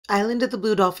Island of the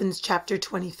Blue Dolphins, Chapter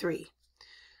 23.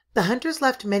 The hunters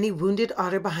left many wounded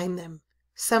otter behind them.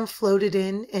 Some floated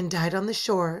in and died on the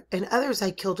shore, and others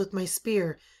I killed with my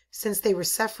spear, since they were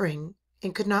suffering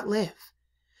and could not live.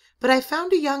 But I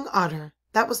found a young otter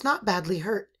that was not badly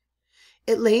hurt.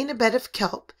 It lay in a bed of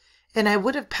kelp, and I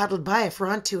would have paddled by if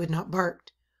Rontu had not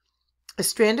barked. A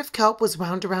strand of kelp was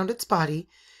wound around its body,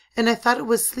 and I thought it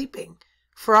was sleeping,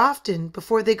 for often,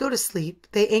 before they go to sleep,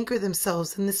 they anchor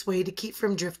themselves in this way to keep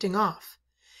from drifting off.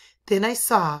 Then I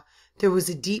saw there was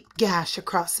a deep gash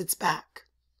across its back.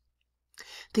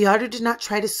 The otter did not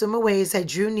try to swim away as I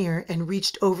drew near and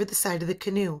reached over the side of the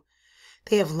canoe.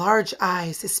 They have large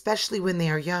eyes, especially when they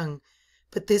are young,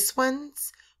 but this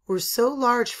one's were so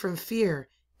large from fear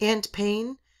and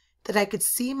pain that I could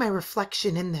see my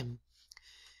reflection in them.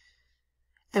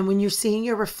 And when you're seeing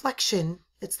your reflection,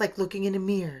 it's like looking in a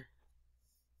mirror.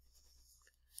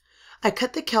 I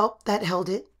cut the kelp that held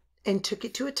it and took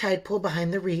it to a tide pool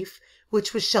behind the reef,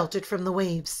 which was sheltered from the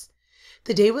waves.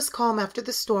 The day was calm after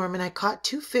the storm, and I caught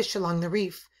 2 fish along the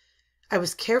reef. I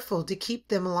was careful to keep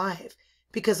them alive,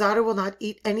 because otter will not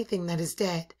eat anything that is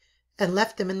dead, and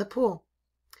left them in the pool.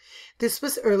 This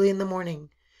was early in the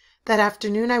morning. That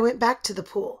afternoon I went back to the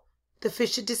pool. The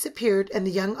fish had disappeared, and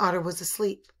the young otter was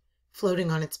asleep,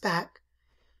 floating on its back.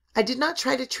 I did not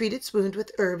try to treat its wound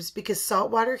with herbs because salt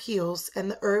water heals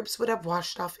and the herbs would have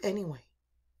washed off anyway.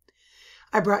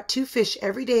 I brought 2 fish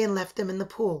every day and left them in the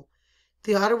pool.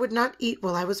 The otter would not eat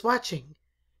while I was watching.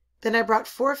 Then I brought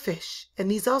 4 fish,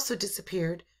 and these also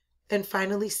disappeared, and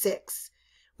finally 6,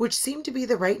 which seemed to be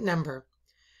the right number.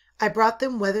 I brought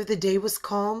them whether the day was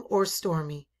calm or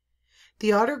stormy.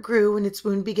 The otter grew and its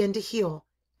wound began to heal,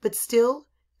 but still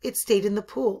it stayed in the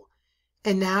pool,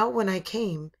 and now when I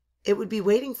came, it would be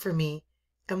waiting for me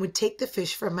and would take the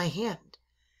fish from my hand.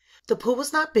 The pool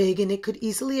was not big, and it could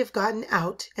easily have gotten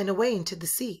out and away into the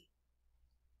sea.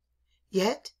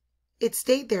 Yet it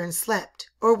stayed there and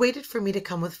slept, or waited for me to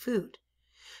come with food.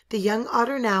 The young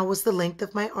otter now was the length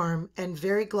of my arm and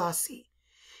very glossy.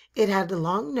 It had a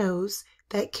long nose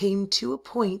that came to a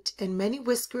point and many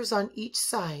whiskers on each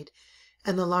side,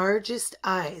 and the largest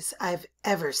eyes I've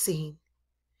ever seen.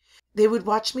 They would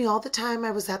watch me all the time I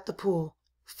was at the pool,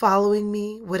 following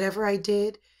me whatever I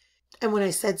did, and when I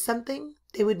said something,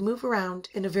 they would move around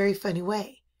in a very funny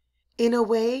way. In a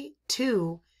way,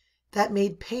 too, that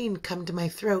made pain come to my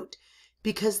throat,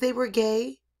 because they were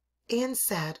gay and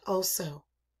sad also.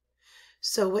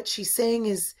 So what she's saying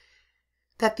is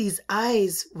that these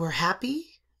eyes were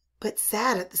happy, but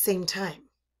sad at the same time.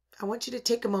 I want you to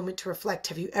take a moment to reflect.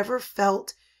 Have you ever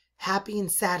felt happy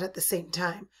and sad at the same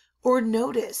time? Or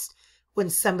noticed when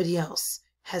somebody else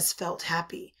has felt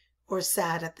happy or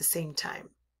sad at the same time?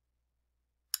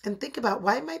 And think about,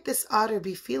 why might this otter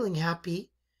be feeling happy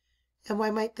and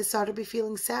why might this otter be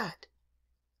feeling sad?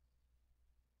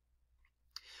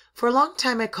 For a long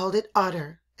time I called it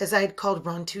Otter, as I had called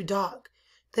Rontu dog.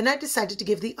 Then I decided to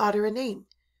give the otter a name.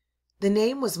 The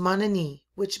name was Manani,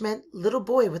 which meant little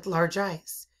boy with large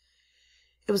eyes.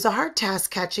 It was a hard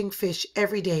task catching fish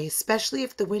every day, especially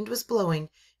if the wind was blowing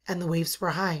and the waves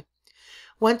were high.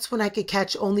 Once when I could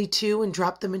catch only 2 and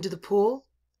drop them into the pool,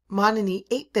 Manani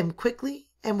ate them quickly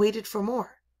and waited for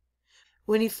more.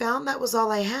 When he found that was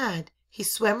all I had, he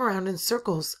swam around in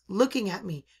circles, looking at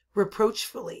me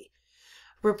reproachfully.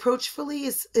 Reproachfully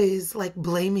is like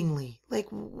blamingly, like,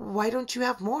 why don't you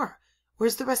have more?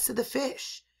 Where's the rest of the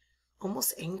fish?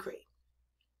 Almost angry.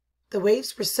 The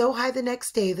waves were so high the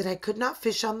next day that I could not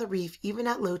fish on the reef even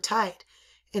at low tide,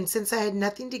 and since I had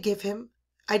nothing to give him,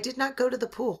 I did not go to the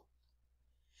pool.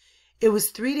 It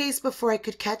was 3 days before I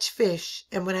could catch fish,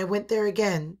 and when I went there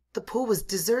again, the pool was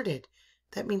deserted.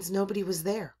 That means nobody was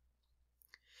there.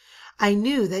 I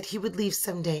knew that he would leave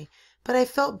someday, but I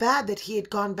felt bad that he had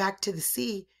gone back to the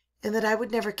sea and that I would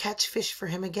never catch fish for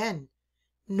him again.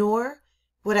 Nor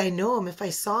would I know him if I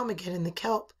saw him again in the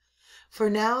kelp, for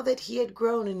now that he had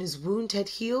grown and his wound had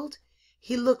healed,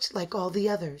 he looked like all the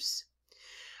others.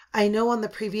 I know on the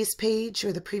previous page,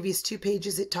 or the previous 2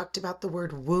 pages, it talked about the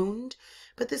word wound,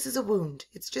 but this is a wound.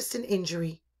 It's just an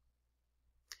injury.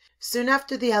 Soon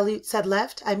after the Aleuts had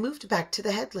left, I moved back to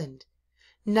the headland.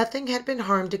 Nothing had been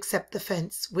harmed except the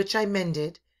fence, which I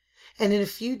mended, and in a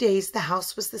few days the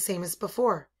house was the same as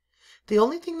before. The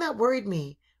only thing that worried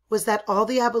me was that all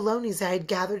the abalones I had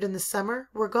gathered in the summer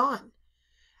were gone.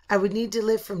 I would need to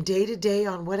live from day to day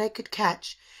on what I could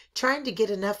catch, trying to get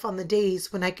enough on the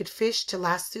days when I could fish to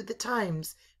last through the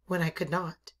times when I could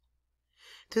not.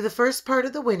 Through the first part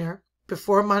of the winter,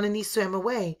 before Manani swam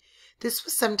away, this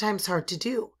was sometimes hard to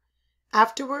do.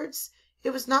 Afterwards, it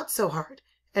was not so hard,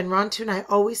 and Rontu and I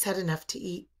always had enough to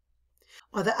eat.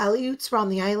 While the Aleuts were on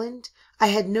the island, I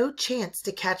had no chance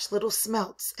to catch little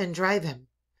smelts and dry them.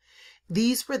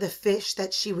 These were the fish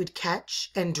that she would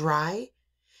catch and dry,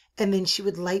 and then she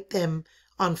would light them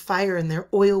on fire and their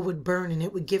oil would burn and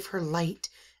it would give her light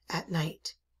at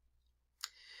night.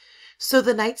 So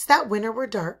the nights that winter were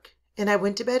dark, and I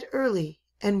went to bed early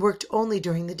and worked only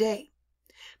during the day.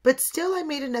 But still I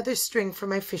made another string for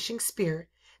my fishing spear,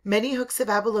 many hooks of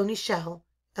abalone shell,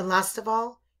 and last of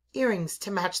all, earrings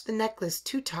to match the necklace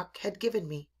Tutok had given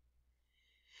me.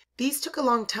 These took a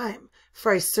long time,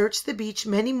 for I searched the beach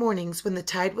many mornings when the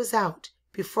tide was out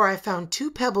before I found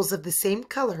 2 pebbles of the same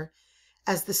color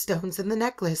as the stones in the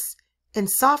necklace and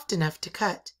soft enough to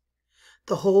cut.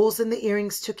 The holes in the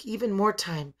earrings took even more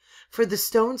time, for the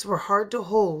stones were hard to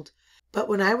hold, but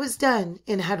when I was done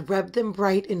and had rubbed them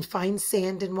bright in fine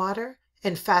sand and water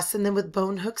and fastened them with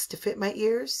bone hooks to fit my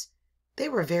ears, they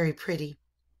were very pretty.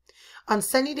 On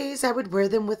sunny days I would wear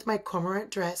them with my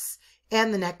cormorant dress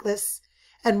and the necklace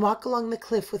and walk along the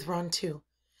cliff with Rontu.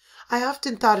 I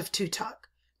often thought of Tutok,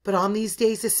 but on these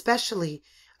days especially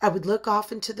I would look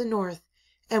off into the north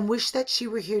and wish that she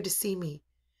were here to see me.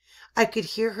 I could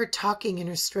hear her talking in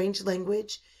her strange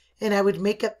language, and I would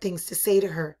make up things to say to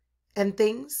her and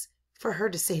things for her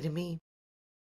to say to me.